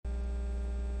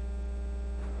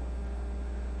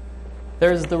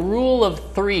There's the rule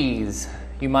of threes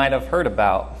you might have heard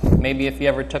about, maybe if you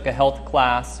ever took a health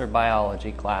class or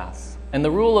biology class. And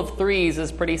the rule of threes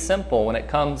is pretty simple when it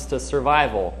comes to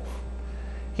survival.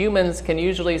 Humans can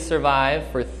usually survive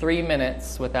for 3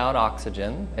 minutes without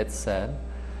oxygen, it's said,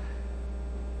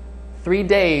 3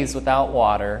 days without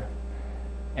water,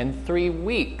 and 3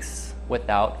 weeks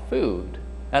without food.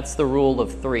 That's the rule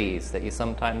of threes that you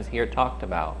sometimes hear talked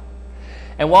about.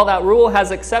 And while that rule has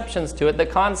exceptions to it, the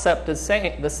concept is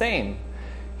the same.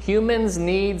 Humans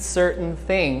need certain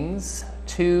things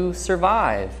to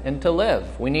survive and to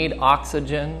live. We need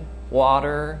oxygen,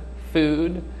 water,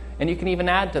 food, and you can even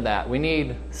add to that. We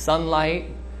need sunlight,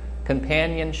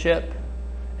 companionship,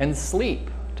 and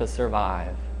sleep to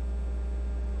survive.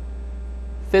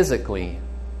 Physically,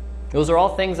 those are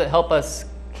all things that help us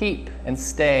keep and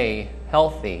stay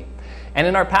healthy. And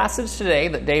in our passage today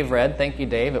that Dave read, thank you,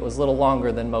 Dave, it was a little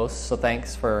longer than most, so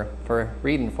thanks for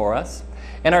reading for us.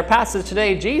 In our passage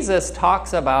today, Jesus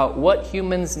talks about what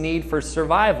humans need for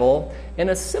survival in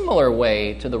a similar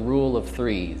way to the rule of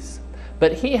threes.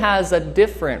 But he has a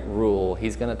different rule he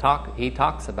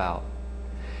talks about.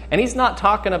 And he's not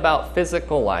talking about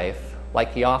physical life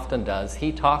like he often does.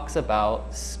 He talks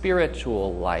about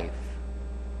spiritual life.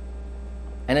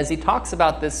 And as he talks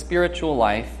about this spiritual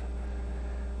life,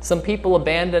 some people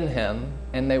abandon him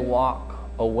and they walk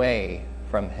away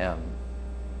from him.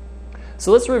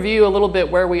 So let's review a little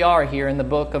bit where we are here in the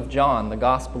book of John, the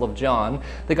Gospel of John.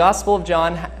 The Gospel of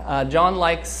John, John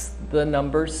likes the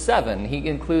number 7. He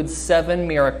includes 7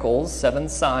 miracles, 7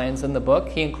 signs in the book.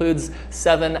 He includes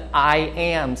 7 I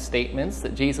am statements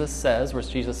that Jesus says, where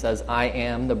Jesus says, I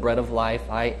am the bread of life,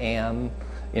 I am,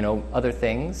 other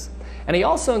things. And he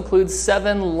also includes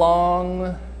 7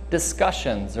 long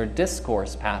discussions or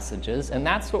discourse passages, and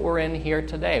that's what we're in here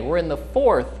today. We're in the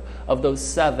 4th of those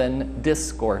 7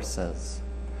 discourses.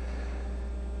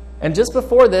 And just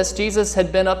before this, Jesus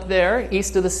had been up there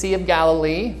east of the Sea of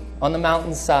Galilee on the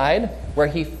mountainside where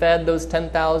he fed those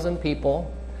 10,000 people.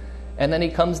 And then he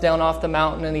comes down off the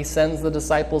mountain and he sends the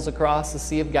disciples across the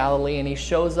Sea of Galilee, and he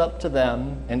shows up to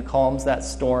them and calms that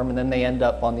storm, and then they end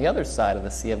up on the other side of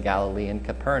the Sea of Galilee in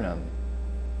Capernaum.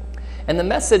 And the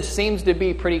message seems to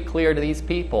be pretty clear to these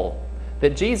people,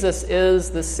 that Jesus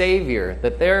is the Savior,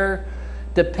 that they're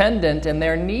dependent and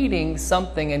they're needing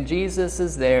something, and Jesus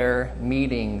is there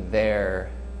meeting their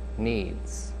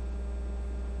needs.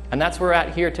 And that's where we're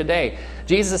at here today.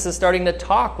 Jesus is starting to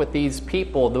talk with these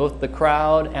people, both the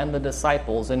crowd and the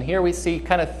disciples. And here we see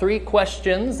kind of 3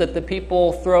 questions that the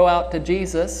people throw out to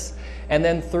Jesus, and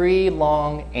then 3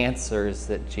 long answers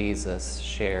that Jesus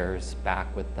shares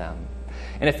back with them.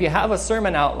 And if you have a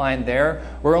sermon outline there,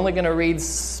 we're only going to read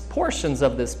portions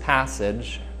of this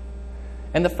passage.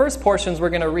 And the first portions we're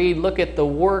going to read look at the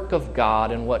work of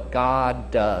God and what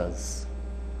God does.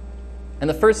 And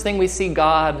the first thing we see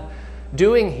God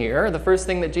doing here, the first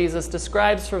thing that Jesus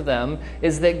describes for them,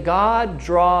 is that God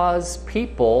draws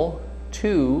people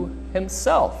to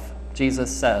himself,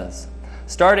 Jesus says.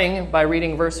 Starting by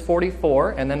reading verse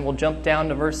 44, and then we'll jump down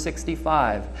to verse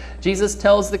 65. Jesus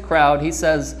tells the crowd, he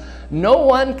says, "No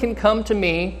one can come to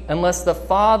me unless the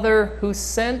Father who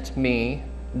sent me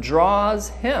draws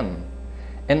him,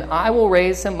 and I will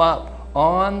raise him up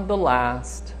on the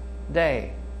last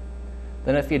day."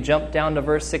 Then if you jump down to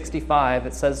verse 65,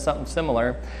 it says something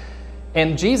similar.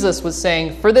 And Jesus was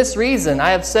saying, "For this reason I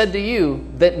have said to you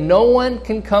that no one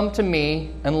can come to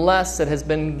me unless it has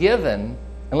been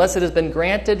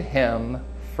granted him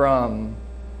from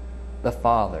the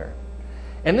Father."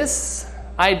 And this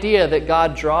idea that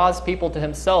God draws people to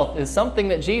himself is something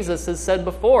that Jesus has said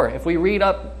before. If we read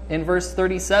up in verse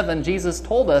 37, Jesus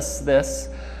told us this.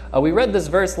 We read this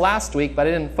verse last week, but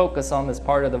I didn't focus on this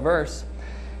part of the verse.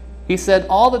 He said,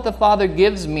 "All that the Father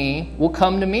gives me will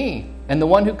come to me, and the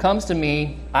one who comes to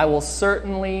me I will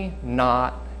certainly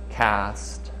not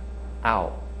cast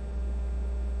out."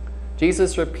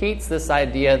 Jesus repeats this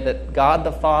idea that God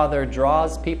the Father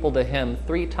draws people to him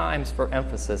 3 times for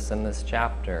emphasis in this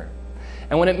chapter.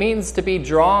 And what it means to be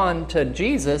drawn to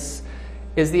Jesus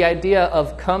is the idea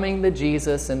of coming to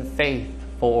Jesus in faith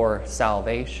for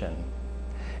salvation.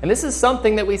 And this is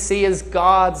something that we see as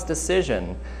God's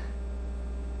decision,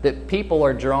 that people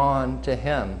are drawn to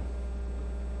him.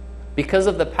 Because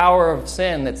of the power of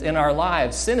sin that's in our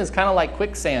lives, sin is kind of like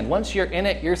quicksand. Once you're in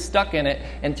it, you're stuck in it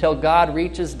until God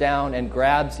reaches down and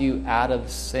grabs you out of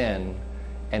sin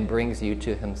and brings you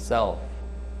to himself.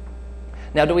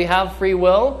 Now, do we have free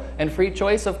will and free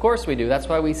choice? Of course we do. That's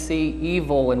why we see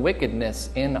evil and wickedness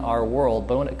in our world.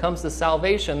 But when it comes to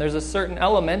salvation, there's a certain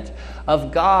element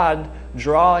of God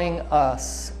drawing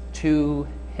us to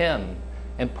him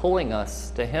and pulling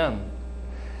us to him.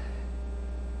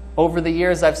 over the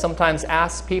years, I've sometimes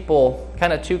asked people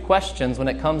kind of two questions when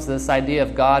it comes to this idea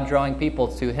of God drawing people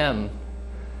to Him.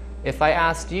 If I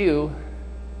asked you,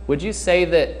 would you say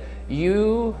that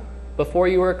you, before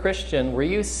you were a Christian, were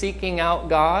you seeking out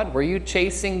God? Were you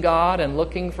chasing God and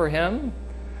looking for Him?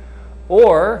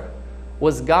 Or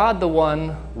was God the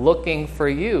one looking for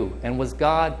you? And was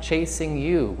God chasing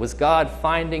you? Was God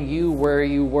finding you where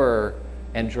you were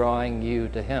and drawing you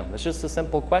to Him? It's just a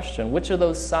simple question. Which of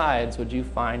those sides would you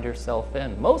find yourself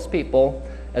in? Most people,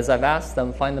 as I've asked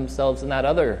them, find themselves in that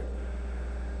other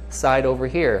side over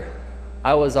here.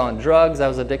 I was on drugs, I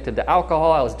was addicted to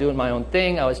alcohol, I was doing my own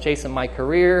thing, I was chasing my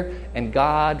career, and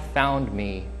God found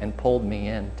me and pulled me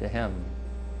in to Him.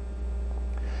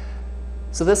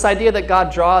 So this idea that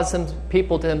God draws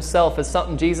people to Himself is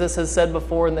something Jesus has said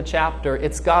before in the chapter.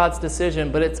 It's God's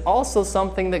decision, but it's also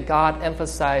something that God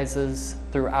emphasizes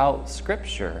throughout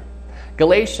Scripture.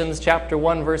 Galatians chapter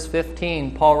 1, verse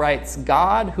 15, Paul writes,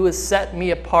 God who has set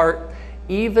me apart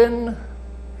even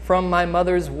from my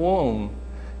mother's womb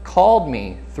called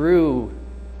me through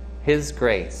His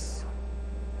grace.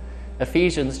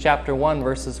 Ephesians chapter 1,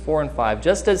 verses 4 and 5,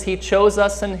 just as He chose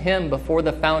us in Him before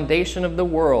the foundation of the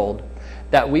world,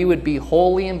 that we would be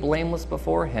holy and blameless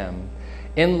before Him.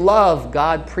 In love,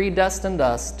 God predestined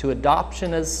us to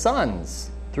adoption as sons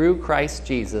through Christ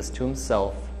Jesus to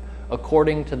Himself,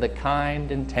 according to the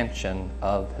kind intention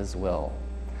of His will.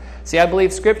 See, I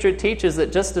believe Scripture teaches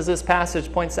that just as this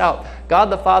passage points out,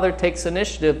 God the Father takes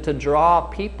initiative to draw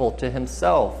people to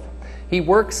Himself. He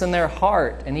works in their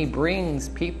heart and He brings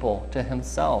people to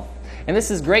Himself. And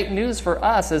this is great news for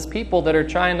us as people that are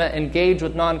trying to engage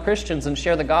with non-Christians and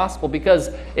share the gospel, because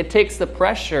it takes the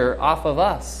pressure off of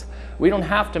us. We don't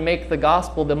have to make the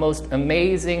gospel the most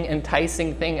amazing,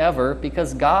 enticing thing ever,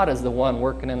 because God is the one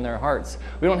working in their hearts.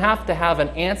 We don't have to have an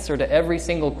answer to every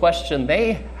single question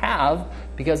they have,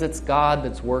 because it's God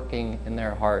that's working in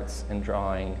their hearts and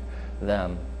drawing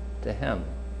them to Him.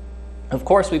 Of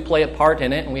course, we play a part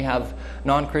in it, and we have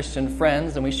non-Christian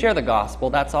friends, and we share the gospel.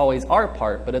 That's always our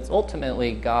part, but it's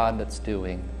ultimately God that's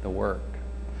doing the work.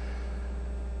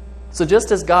 So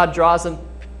just as God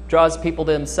draws people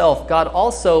to Himself, God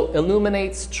also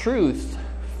illuminates truth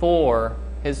for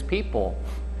His people.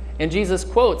 And Jesus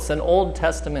quotes an Old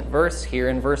Testament verse here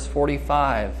in verse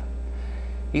 45.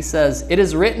 He says, "It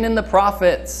is written in the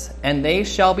prophets, and they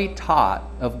shall be taught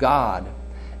of God.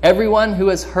 Everyone who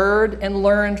has heard and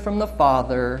learned from the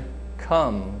Father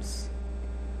comes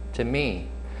to me."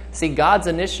 See, God's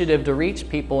initiative to reach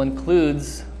people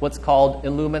includes what's called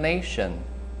illumination.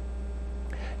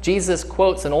 Jesus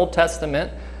quotes an Old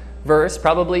Testament verse,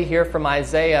 probably here from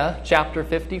Isaiah chapter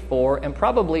 54, and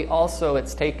probably also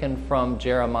it's taken from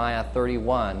Jeremiah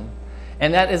 31.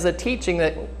 And that is a teaching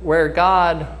that where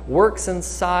God works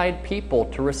inside people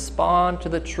to respond to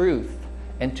the truth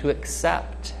and to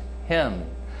accept Him.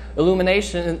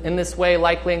 Illumination in this way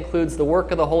likely includes the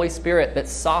work of the Holy Spirit that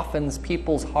softens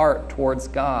people's heart towards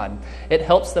God. It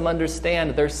helps them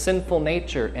understand their sinful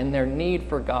nature and their need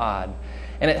for God.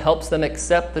 And it helps them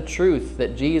accept the truth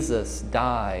that Jesus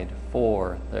died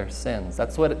for their sins.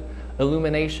 That's what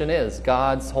illumination is,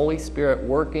 God's Holy Spirit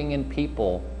working in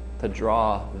people to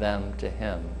draw them to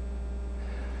Him.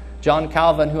 John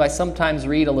Calvin, who I sometimes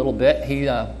read a little bit, he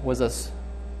was a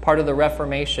part of the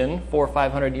Reformation 400 or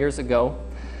 500 years ago.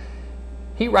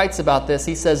 He writes about this.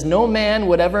 He says, "No man,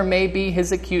 whatever may be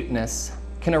his acuteness,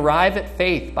 can arrive at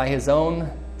faith by his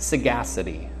own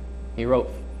sagacity." He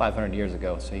wrote 500 years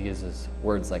ago, so he uses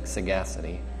words like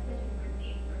sagacity.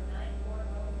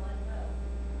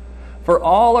 "For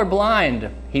all are blind,"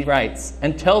 he writes,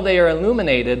 "until they are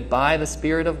illuminated by the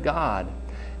Spirit of God.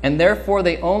 And therefore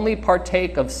they only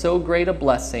partake of so great a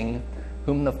blessing,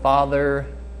 whom the Father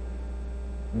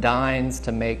deigns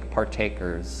to make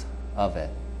partakers of it."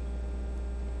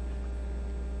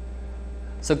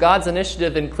 So God's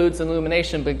initiative includes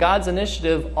illumination, but God's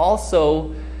initiative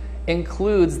also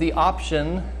includes the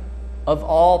option of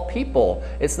all people.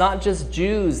 It's not just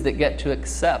Jews that get to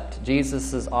accept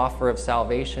Jesus' offer of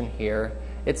salvation here.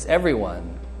 It's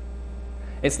everyone.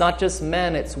 It's not just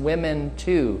men, it's women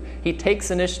too. He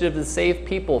takes initiative to save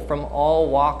people from all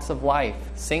walks of life,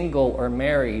 single or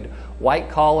married,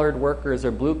 white-collared workers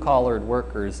or blue-collared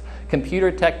workers,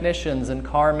 computer technicians and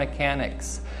car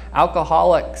mechanics,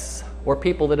 alcoholics or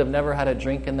people that have never had a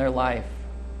drink in their life.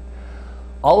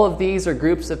 All of these are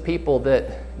groups of people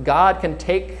that God can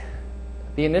take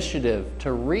the initiative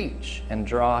to reach and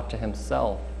draw to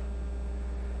Himself.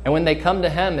 And when they come to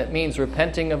Him, it means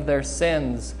repenting of their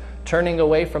sins, turning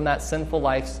away from that sinful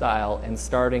lifestyle, and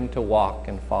starting to walk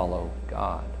and follow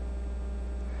God.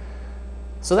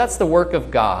 So that's the work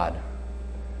of God.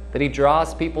 that he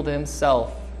draws people to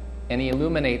himself, and he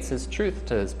illuminates his truth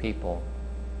to his people.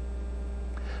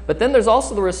 But then there's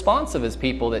also the response of his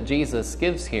people that Jesus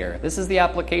gives here. This is the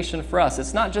application for us.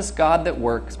 It's not just God that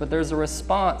works, but there's a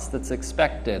response that's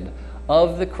expected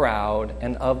of the crowd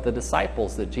and of the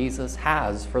disciples that Jesus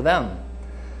has for them.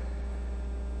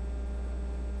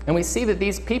 And we see that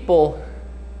these people,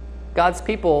 God's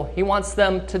people, he wants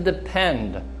them to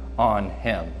depend on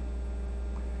him.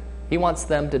 He wants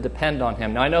them to depend on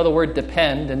him. Now, I know the word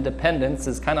depend and dependence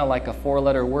is kind of like a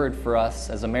four-letter word for us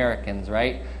as Americans,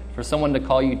 right? For someone to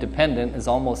call you dependent is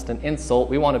almost an insult.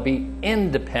 We want to be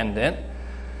independent,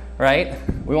 right?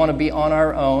 We want to be on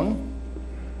our own.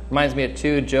 Reminds me of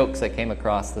two jokes I came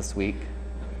across this week.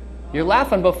 You're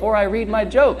laughing before I read my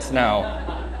jokes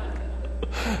now.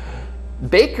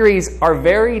 Bakeries are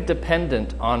very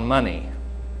dependent on money.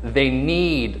 They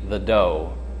need the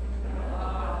dough.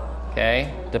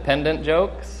 Okay? Dependent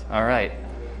jokes? All right.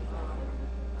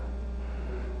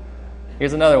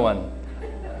 Here's another one.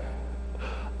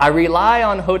 I rely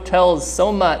on hotels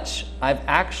so much, I've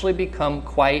actually become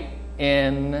quite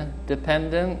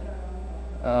independent.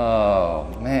 Oh,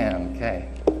 man, okay.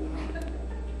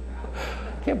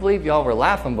 Can't believe y'all were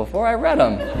laughing before I read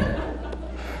them.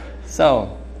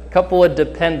 So, a couple of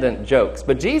dependent jokes.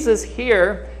 But Jesus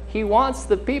here, he wants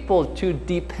the people to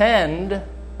depend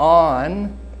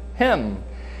on him.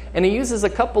 And he uses a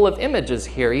couple of images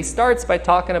here. He starts by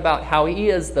talking about how he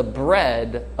is the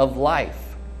bread of life.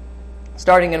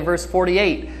 Starting in verse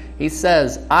 48, he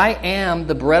says, I am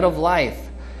the bread of life.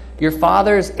 Your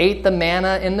fathers ate the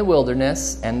manna in the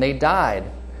wilderness, and they died.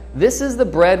 This is the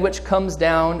bread which comes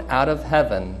down out of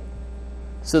heaven,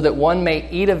 so that one may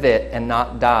eat of it and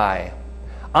not die.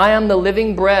 I am the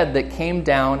living bread that came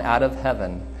down out of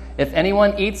heaven. If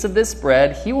anyone eats of this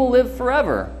bread, he will live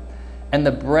forever. And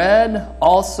the bread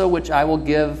also which I will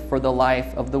give for the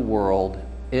life of the world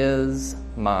is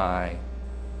my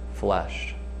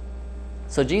flesh.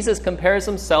 So Jesus compares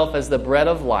himself as the bread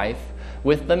of life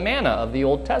with the manna of the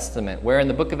Old Testament, where in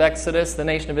the book of Exodus, the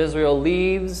nation of Israel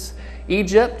leaves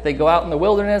Egypt. They go out in the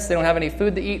wilderness. They don't have any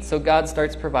food to eat, so God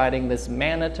starts providing this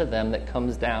manna to them that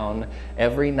comes down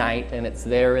every night, and it's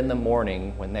there in the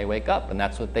morning when they wake up. And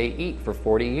that's what they eat for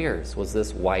 40 years, was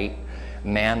this white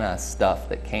manna stuff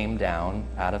that came down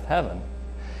out of heaven.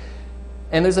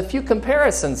 And there's a few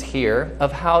comparisons here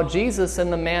of how Jesus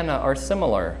and the manna are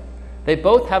similar. They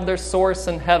both have their source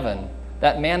in heaven.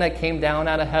 That manna came down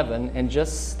out of heaven, and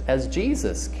just as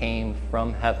Jesus came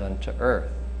from heaven to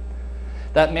earth.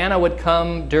 That manna would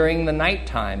come during the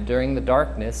nighttime, during the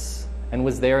darkness, and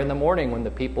was there in the morning when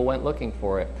the people went looking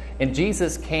for it. And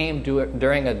Jesus came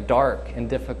during a dark and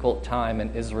difficult time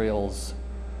in Israel's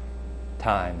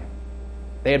time.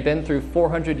 They had been through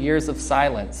 400 years of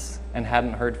silence and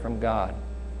hadn't heard from God.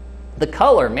 The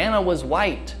color, manna was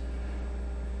white.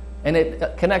 And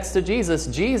it connects to Jesus.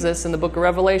 Jesus, in the book of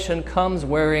Revelation, comes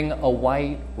wearing a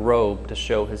white robe to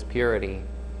show his purity.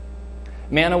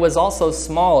 Manna was also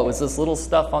small. It was this little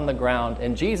stuff on the ground.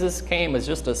 And Jesus came as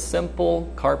just a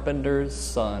simple carpenter's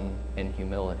son in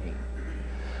humility.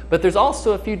 But there's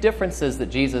also a few differences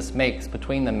that Jesus makes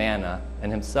between the manna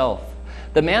and himself.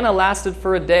 The manna lasted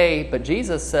for a day, but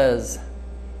Jesus says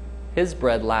his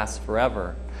bread lasts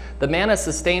forever. The manna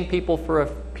sustained people for a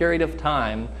period of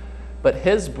time, but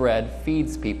his bread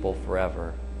feeds people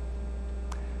forever.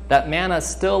 That manna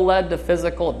still led to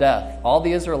physical death. All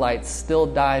the Israelites still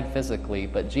died physically,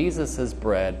 but Jesus'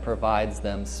 bread provides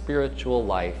them spiritual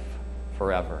life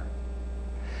forever.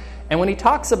 And when he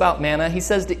talks about manna, he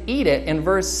says to eat it in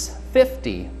verse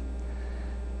 50.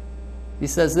 He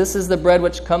says, this is the bread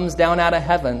which comes down out of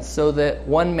heaven, so that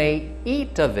one may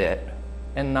eat of it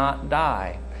and not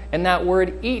die. And that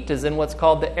word eat is in what's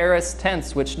called the aorist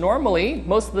tense, which normally,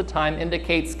 most of the time,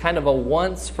 indicates kind of a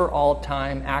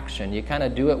once-for-all-time action. You kind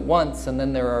of do it once, and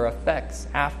then there are effects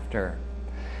after.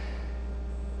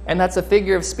 And that's a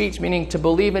figure of speech, meaning to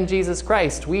believe in Jesus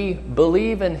Christ. We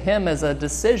believe in him as a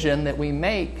decision that we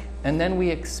make, and then we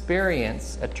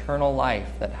experience eternal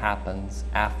life that happens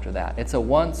after that. It's a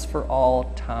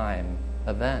once-for-all-time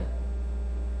event.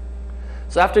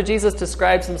 So after Jesus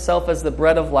describes himself as the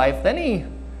bread of life, then he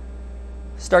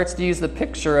starts to use the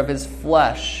picture of his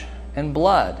flesh and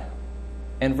blood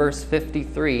in verse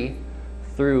 53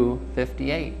 through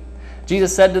 58.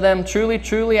 Jesus said to them, truly,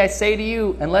 truly, I say to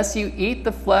you, unless you eat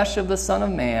the flesh of the Son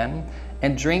of Man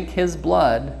and drink his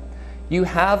blood, you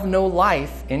have no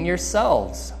life in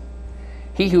yourselves.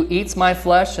 He who eats my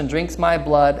flesh and drinks my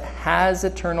blood has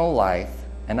eternal life,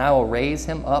 and I will raise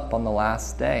him up on the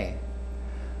last day.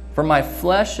 For my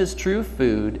flesh is true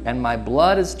food, and my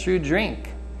blood is true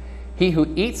drink. He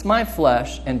who eats my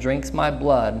flesh and drinks my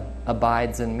blood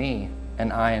abides in me,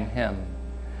 and I in him.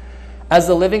 As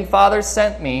the living Father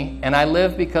sent me, and I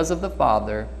live because of the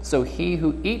Father, so he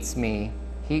who eats me,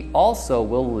 he also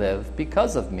will live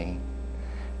because of me.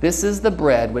 This is the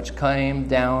bread which came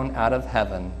down out of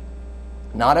heaven.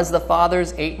 Not as the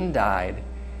fathers ate and died,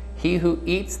 he who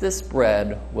eats this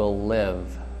bread will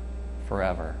live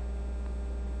forever.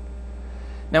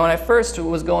 Now, when I first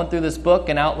was going through this book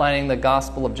and outlining the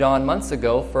Gospel of John months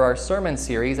ago for our sermon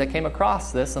series, I came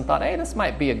across this and thought, hey, this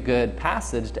might be a good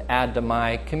passage to add to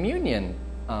my communion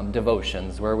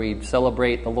devotions, where we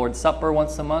celebrate the Lord's Supper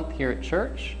once a month here at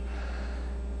church.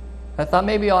 I thought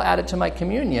maybe I'll add it to my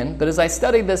communion, but as I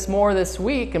studied this more this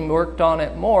week and worked on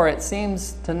it more, it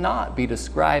seems to not be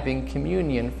describing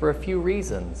communion for a few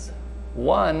reasons.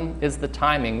 One is the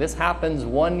timing. This happens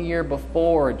 1 year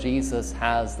before Jesus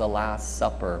has the Last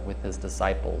Supper with his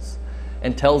disciples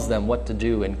and tells them what to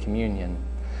do in communion.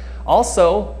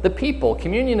 Also, the people.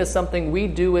 Communion is something we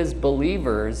do as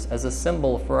believers as a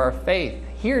symbol for our faith.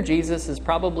 Here, Jesus is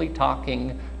probably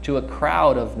talking to a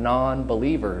crowd of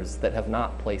non-believers that have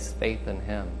not placed faith in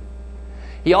him.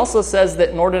 He also says that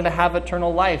in order to have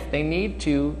eternal life, they need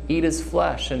to eat his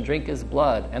flesh and drink his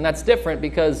blood. And that's different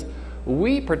because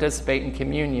we participate in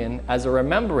communion as a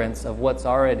remembrance of what's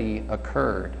already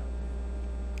occurred.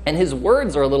 And his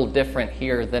words are a little different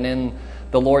here than in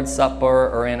the Lord's Supper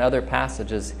or in other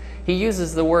passages. He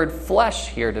uses the word flesh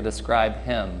here to describe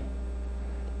him.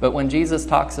 But when Jesus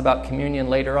talks about communion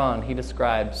later on, he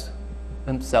describes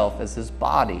himself as his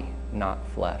body, not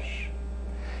flesh.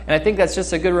 And I think that's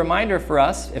just a good reminder for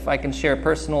us, if I can share a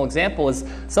personal example, is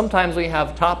sometimes we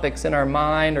have topics in our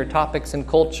mind or topics in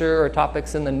culture or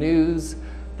topics in the news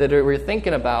that we're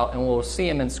thinking about, and we'll see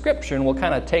them in Scripture, and we'll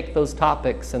kind of take those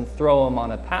topics and throw them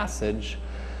on a passage.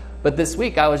 But this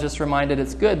week I was just reminded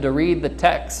it's good to read the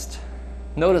text,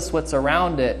 notice what's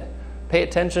around it, pay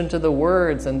attention to the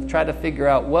words, and try to figure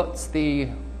out what's the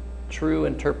true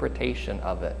interpretation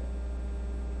of it.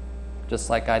 Just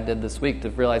like I did this week, to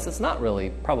realize it's not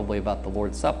really probably about the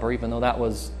Lord's Supper, even though that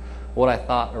was what I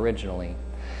thought originally.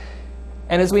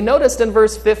 And as we noticed in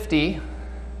verse 50,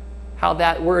 how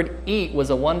that word eat was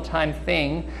a one-time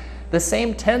thing, the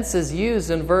same tense is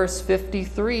used in verse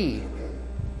 53,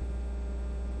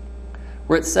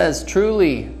 where it says,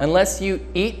 truly, unless you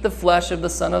eat the flesh of the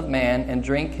Son of Man and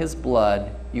drink his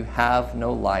blood, you have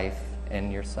no life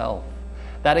in yourself.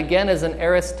 That again is an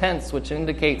aorist tense, which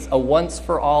indicates a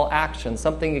once-for-all action,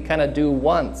 something you kind of do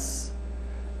once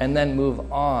and then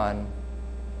move on.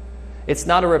 It's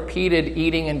not a repeated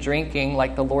eating and drinking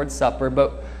like the Lord's Supper,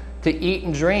 but to eat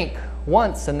and drink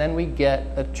once and then we get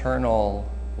eternal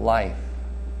life.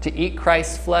 To eat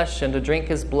Christ's flesh and to drink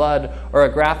his blood are a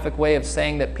graphic way of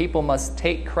saying that people must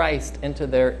take Christ into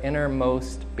their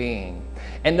innermost being.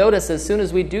 And notice, as soon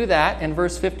as we do that, in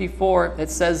verse 54,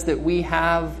 it says that we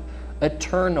have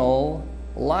eternal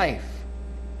life.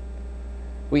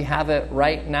 We have it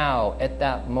right now at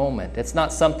that moment. It's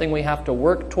not something we have to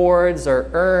work towards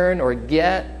or earn or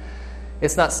get.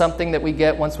 It's not something that we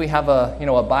get once we have a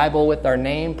Bible with our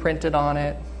name printed on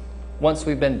it, once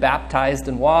we've been baptized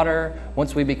in water,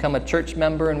 once we become a church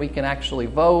member and we can actually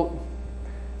vote.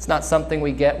 It's not something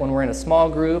we get when we're in a small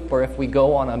group or if we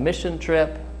go on a mission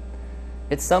trip.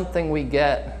 It's something we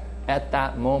get at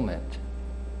that moment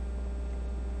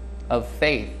of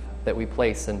faith that we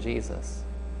place in Jesus.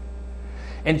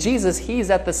 And Jesus, he's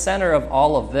at the center of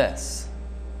all of this.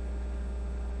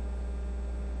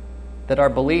 That our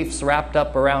beliefs wrapped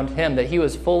up around him, that he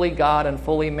was fully God and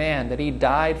fully man, that he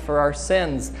died for our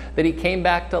sins, that he came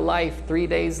back to life 3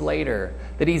 days later,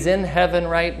 that he's in heaven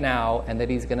right now, and that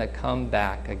he's going to come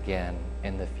back again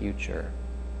in the future.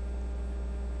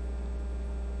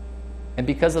 And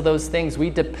because of those things, we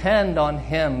depend on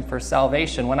him for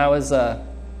salvation. When I was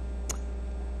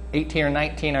 18 or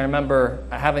 19, I remember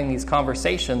having these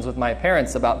conversations with my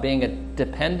parents about being a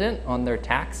dependent on their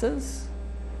taxes.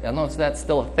 I don't know if that's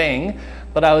still a thing,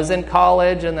 but I was in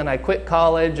college and then I quit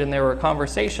college, and there were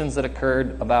conversations that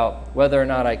occurred about whether or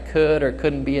not I could or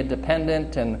couldn't be a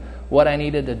dependent and what I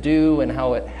needed to do and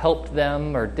how it helped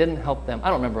them or didn't help them. I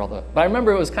don't remember all that, but I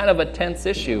remember it was kind of a tense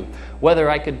issue whether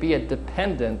I could be a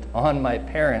dependent on my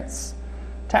parents'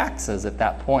 taxes at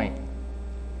that point.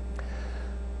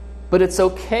 But it's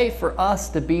okay for us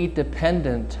to be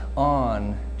dependent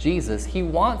on Jesus. He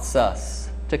wants us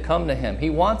to come to him. He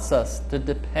wants us to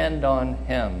depend on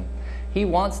him. He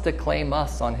wants to claim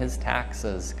us on his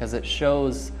taxes because it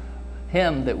shows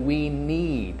him that we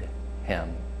need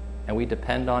him and we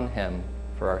depend on him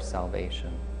for our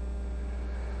salvation.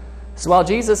 So while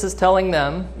Jesus is telling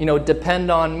them,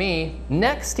 depend on me,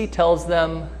 next he tells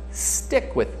them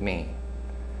stick with me.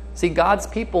 See, God's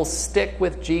people stick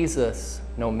with Jesus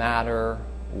no matter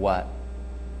what.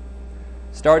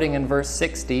 Starting in verse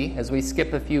 60, as we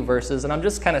skip a few verses, and I'm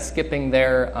just kind of skipping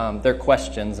their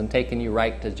questions and taking you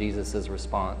right to Jesus'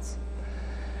 response.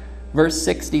 Verse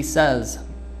 60 says,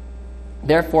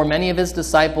 "Therefore many of his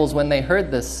disciples, when they heard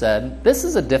this, said, 'This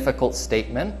is a difficult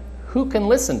statement. Who can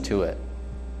listen to it?'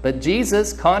 But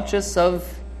Jesus, conscious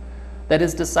of that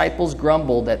his disciples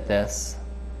grumbled at this,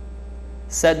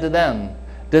 said to them,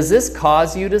 'Does this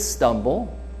cause you to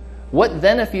stumble? What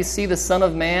then if you see the Son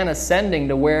of Man ascending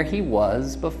to where he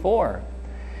was before?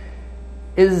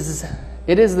 It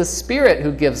is the Spirit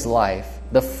who gives life.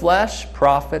 The flesh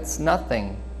profits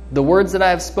nothing. The words that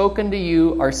I have spoken to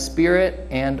you are spirit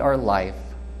and are life.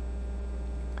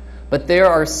 But there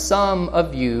are some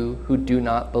of you who do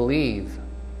not believe.'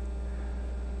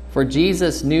 For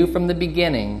Jesus knew from the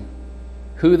beginning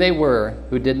who they were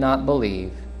who did not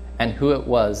believe and who it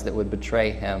was that would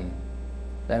betray him."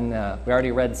 Then we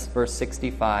already read verse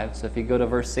 65, so if you go to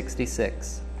verse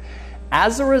 66.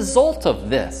 "As a result of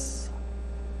this,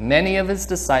 many of his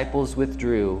disciples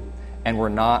withdrew and were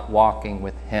not walking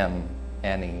with him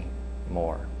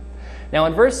anymore." Now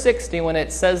in verse 60, when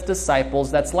it says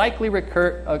disciples, that's likely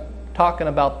talking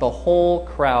about the whole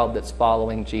crowd that's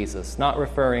following Jesus, not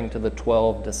referring to the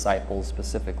 12 disciples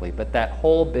specifically, but that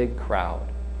whole big crowd.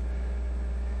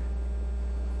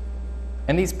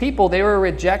 And these people, they were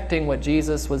rejecting what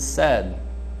Jesus was said.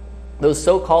 Those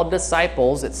so-called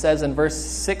disciples, it says in verse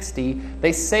 60,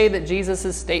 they say that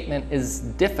Jesus' statement is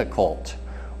difficult,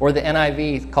 or the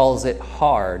NIV calls it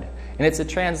hard. And it's a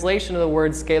translation of the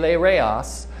word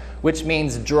skelereos, which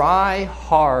means dry,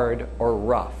 hard, or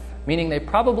rough. Meaning they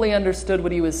probably understood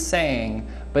what he was saying,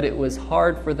 but it was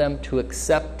hard for them to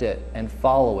accept it and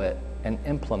follow it and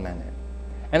implement it.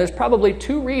 And there's probably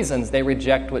two reasons they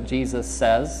reject what Jesus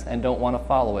says and don't want to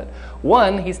follow it.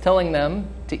 One, he's telling them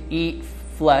to eat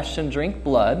flesh and drink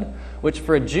blood, which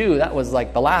for a Jew, that was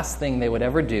like the last thing they would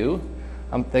ever do.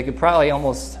 They could probably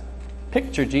almost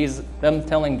picture them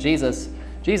telling Jesus,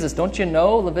 "Jesus, don't you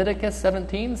know Leviticus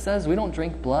 17 says we don't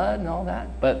drink blood," and all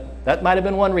that? But that might have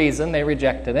been one reason they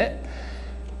rejected it.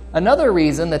 Another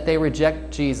reason that they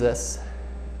reject Jesus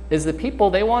is the people,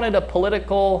 they wanted a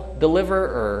political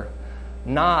deliverer,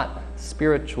 not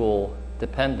spiritual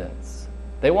dependence.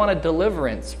 They wanted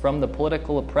deliverance from the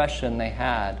political oppression they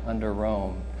had under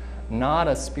Rome, not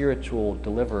a spiritual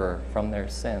deliverer from their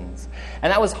sins.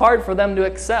 And that was hard for them to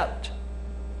accept,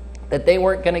 that they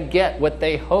weren't going to get what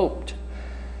they hoped.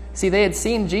 See, they had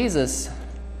seen Jesus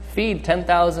feed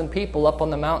 10,000 people up on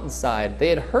the mountainside. They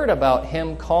had heard about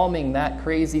him calming that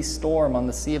crazy storm on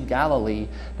the Sea of Galilee.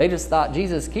 They just thought,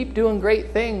 Jesus, keep doing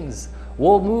great things.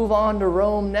 We'll move on to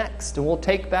Rome next, and we'll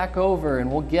take back over,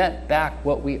 and we'll get back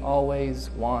what we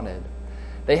always wanted.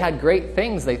 They had great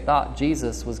things they thought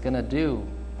Jesus was going to do.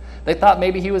 They thought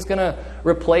maybe he was going to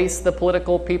replace the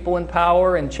political people in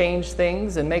power and change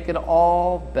things and make it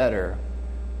all better.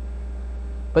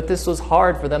 But this was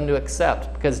hard for them to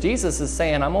accept, because Jesus is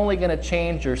saying, I'm only going to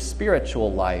change your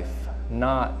spiritual life,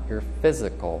 not your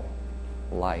physical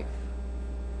life.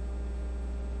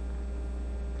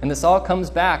 And this all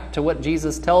comes back to what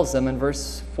Jesus tells them in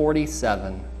verse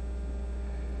 47.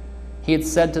 He had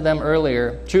said to them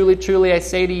earlier, "Truly, truly, I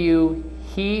say to you,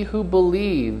 he who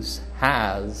believes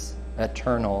has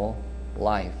eternal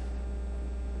life."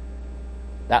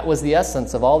 That was the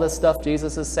essence of all this stuff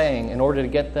Jesus is saying in order to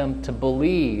get them to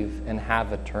believe and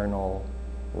have eternal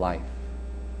life.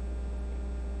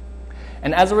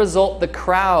 And as a result, the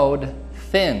crowd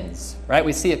thins, right?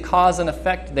 We see a cause and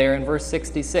effect there in verse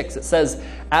 66. It says,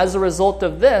 as a result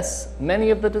of this, many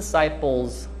of the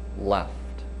disciples left.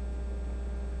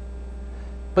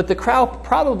 But the crowd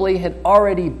probably had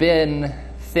already been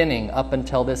thinning up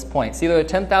until this point. See, there are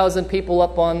 10,000 people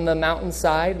up on the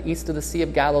mountainside east of the Sea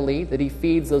of Galilee that he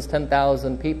feeds those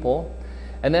 10,000 people.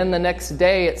 And then the next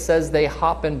day it says they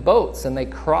hop in boats and they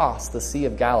cross the Sea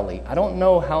of Galilee. I don't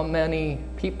know how many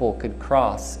people could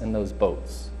cross in those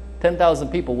boats. 10,000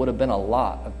 people would have been a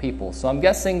lot of people. So I'm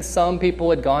guessing some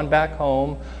people had gone back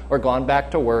home or gone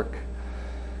back to work.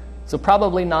 So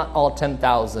probably not all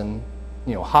 10,000,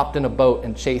 hopped in a boat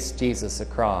and chased Jesus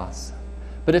across.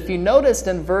 But if you noticed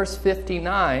in verse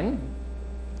 59,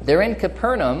 they're in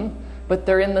Capernaum, but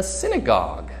they're in the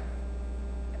synagogue.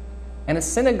 And a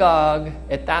synagogue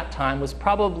at that time was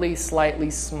probably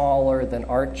slightly smaller than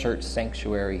our church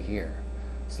sanctuary here.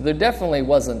 So there definitely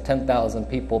wasn't 10,000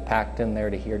 people packed in there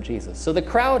to hear Jesus. So the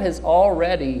crowd has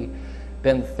already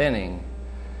been thinning.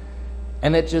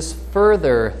 And it just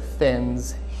further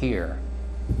thins here.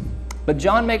 But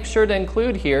John makes sure to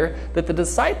include here that the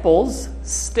disciples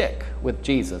stick with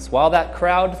Jesus. While that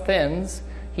crowd thins,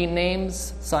 he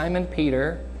names Simon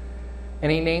Peter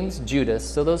and he names Judas.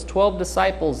 So those 12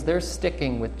 disciples, they're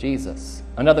sticking with Jesus.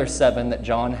 Another 7 that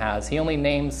John has. He only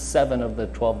names 7 of the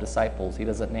 12 disciples. He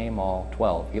doesn't name all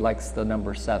 12. He likes the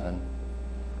number 7.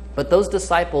 But those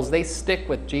disciples, they stick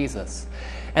with Jesus.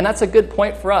 And that's a good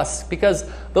point for us, because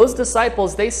those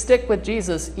disciples, they stick with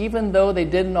Jesus even though they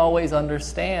didn't always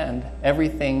understand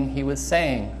everything he was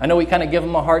saying. I know we kind of give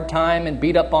them a hard time and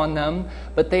beat up on them,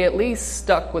 but they at least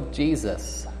stuck with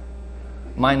Jesus,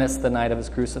 minus the night of his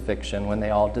crucifixion when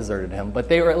they all deserted him. But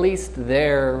they were at least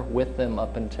there with them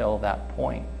up until that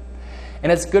point.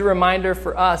 And it's a good reminder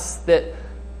for us that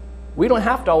we don't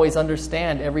have to always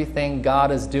understand everything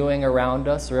God is doing around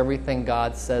us or everything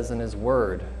God says in his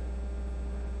word.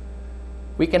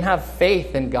 We can have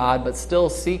faith in God, but still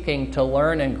seeking to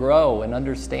learn and grow and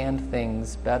understand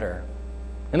things better.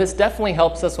 And this definitely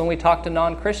helps us when we talk to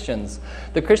non-Christians.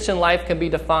 The Christian life can be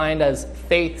defined as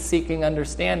faith-seeking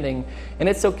understanding. And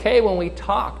it's okay when we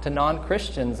talk to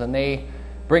non-Christians and they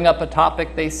bring up a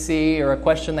topic they see or a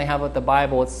question they have with the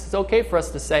Bible. It's okay for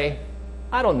us to say,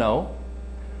 I don't know.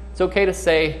 It's okay to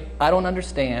say, I don't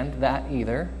understand that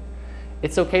either.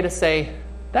 It's okay to say,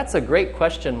 that's a great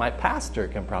question my pastor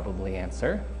can probably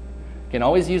answer. You can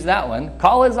always use that one.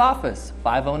 Call his office,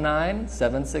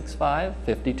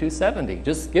 509-765-5270.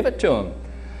 Just give it to him.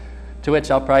 To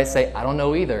which I'll probably say, I don't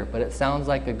know either, but it sounds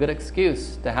like a good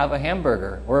excuse to have a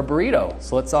hamburger or a burrito,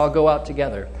 so let's all go out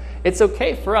together. It's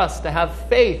okay for us to have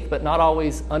faith, but not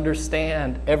always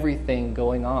understand everything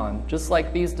going on. Just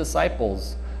like these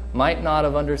disciples might not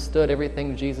have understood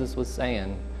everything Jesus was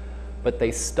saying, but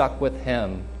they stuck with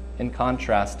him in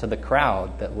contrast to the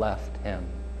crowd that left him.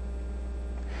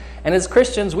 And as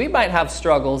Christians, we might have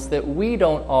struggles that we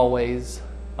don't always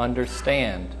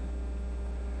understand.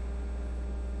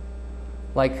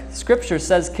 Like Scripture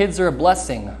says kids are a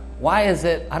blessing. Why is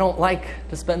it I don't like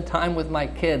to spend time with my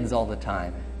kids all the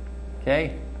time?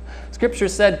 Okay? Scripture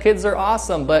said kids are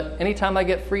awesome, but anytime I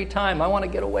get free time, I want to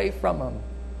get away from them.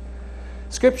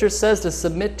 Scripture says to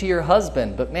submit to your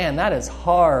husband, but man, that is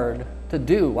hard to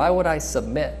do. Why would I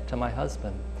submit to my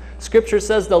husband? Scripture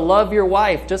says to love your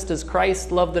wife just as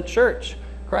Christ loved the church.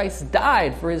 Christ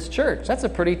died for his church. That's a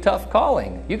pretty tough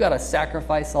calling. You got to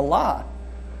sacrifice a lot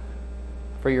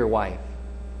for your wife.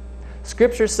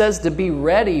 Scripture says to be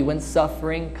ready when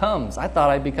suffering comes. I thought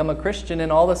I'd become a Christian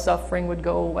and all the suffering would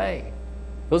go away.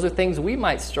 Those are things we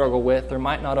might struggle with or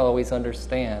might not always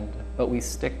understand, but we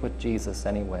stick with Jesus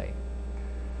anyway.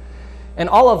 And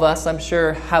all of us, I'm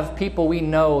sure, have people we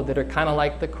know that are kind of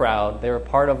like the crowd. They're a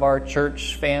part of our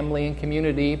church family and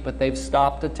community, but they've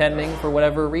stopped attending for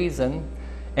whatever reason.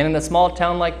 And in a small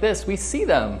town like this, we see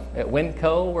them at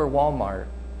Winco or Walmart.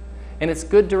 And it's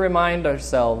good to remind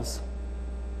ourselves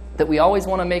that we always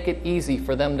want to make it easy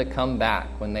for them to come back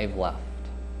when they've left.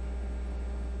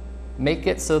 Make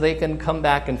it so they can come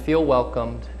back and feel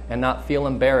welcomed and not feel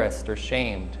embarrassed or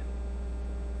shamed.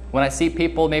 When I see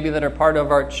people maybe that are part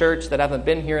of our church that haven't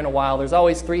been here in a while, there's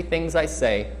always 3 things I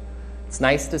say. It's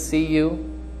nice to see you.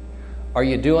 Are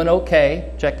you doing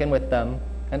okay? Check in with them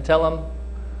and tell them,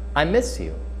 I miss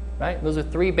you. Right? Those are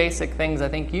 3 basic things I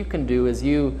think you can do as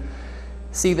you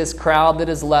see this crowd that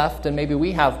is left, and maybe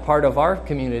we have part of our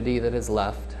community that is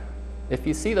left. If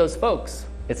you see those folks,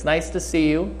 it's nice to see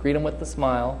you. Greet them with a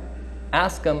smile.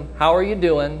 Ask them, how are you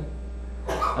doing?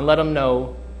 And let them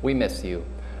know we miss you.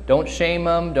 Don't shame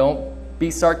them. Don't be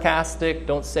sarcastic.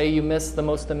 Don't say you missed the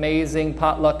most amazing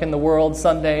potluck in the world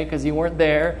Sunday because you weren't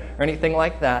there or anything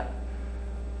like that.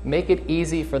 Make it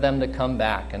easy for them to come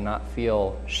back and not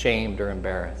feel shamed or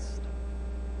embarrassed.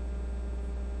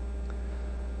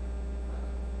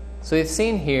 So you've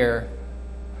seen here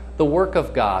the work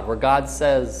of God where God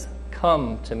says,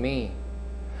 come to me.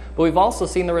 But we've also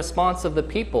seen the response of the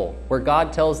people where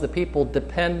God tells the people,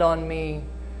 depend on me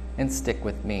and stick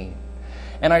with me.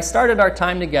 And I started our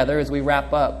time together as we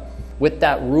wrap up with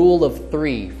that rule of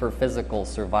 3 for physical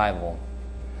survival.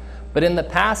 But in the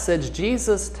passage,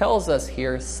 Jesus tells us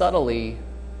here subtly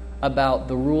about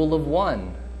the rule of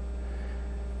 1.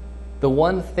 The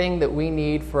one thing that we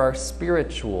need for our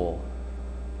spiritual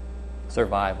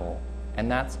survival,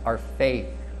 and that's our faith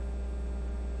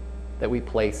that we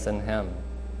place in him.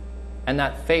 And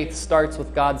that faith starts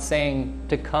with God saying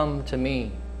to come to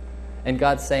me. And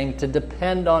God saying to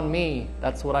depend on me,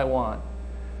 that's what I want.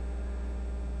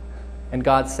 And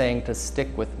God saying to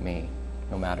stick with me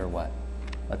no matter what.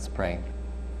 Let's pray.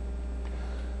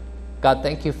 God,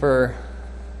 thank you for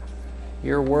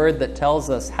your word that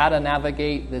tells us how to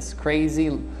navigate this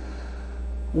crazy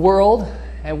world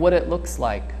and what it looks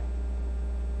like.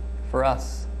 for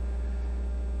us.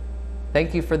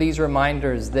 Thank you for these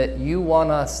reminders that you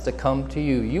want us to come to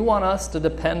you. You want us to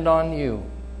depend on you.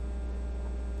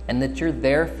 And that you're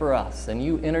there for us and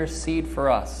you intercede for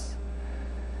us.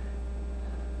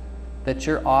 That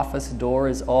your office door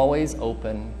is always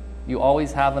open. You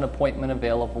always have an appointment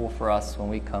available for us when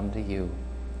we come to you,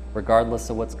 regardless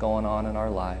of what's going on in our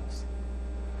lives.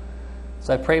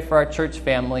 So I pray for our church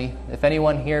family. If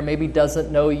anyone here maybe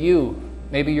doesn't know you,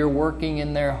 maybe you're working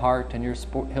in their heart and your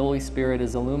Holy Spirit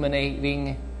is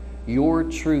illuminating your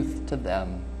truth to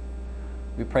them.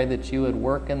 We pray that you would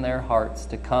work in their hearts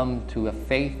to come to a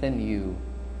faith in you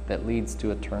that leads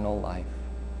to eternal life.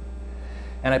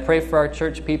 And I pray for our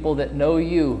church people that know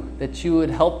you, that you would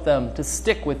help them to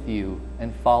stick with you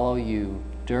and follow you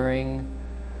during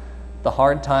the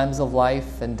hard times of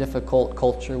life and difficult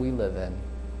culture we live in.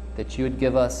 That you would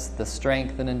give us the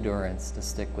strength and endurance to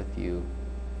stick with you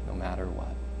no matter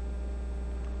what.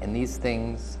 In these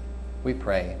things we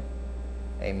pray.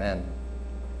 Amen.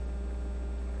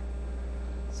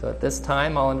 So at this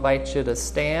time, I'll invite you to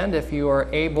stand if you are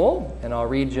able, and I'll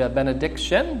read you a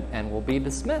benediction, and we'll be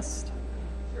dismissed.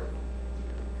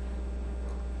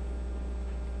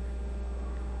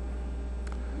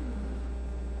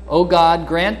 O God,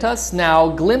 grant us now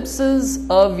glimpses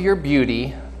of your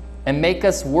beauty, and make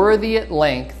us worthy at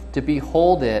length to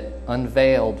behold it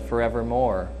unveiled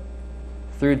forevermore.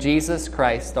 Through Jesus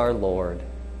Christ our Lord.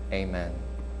 Amen.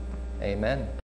 Amen.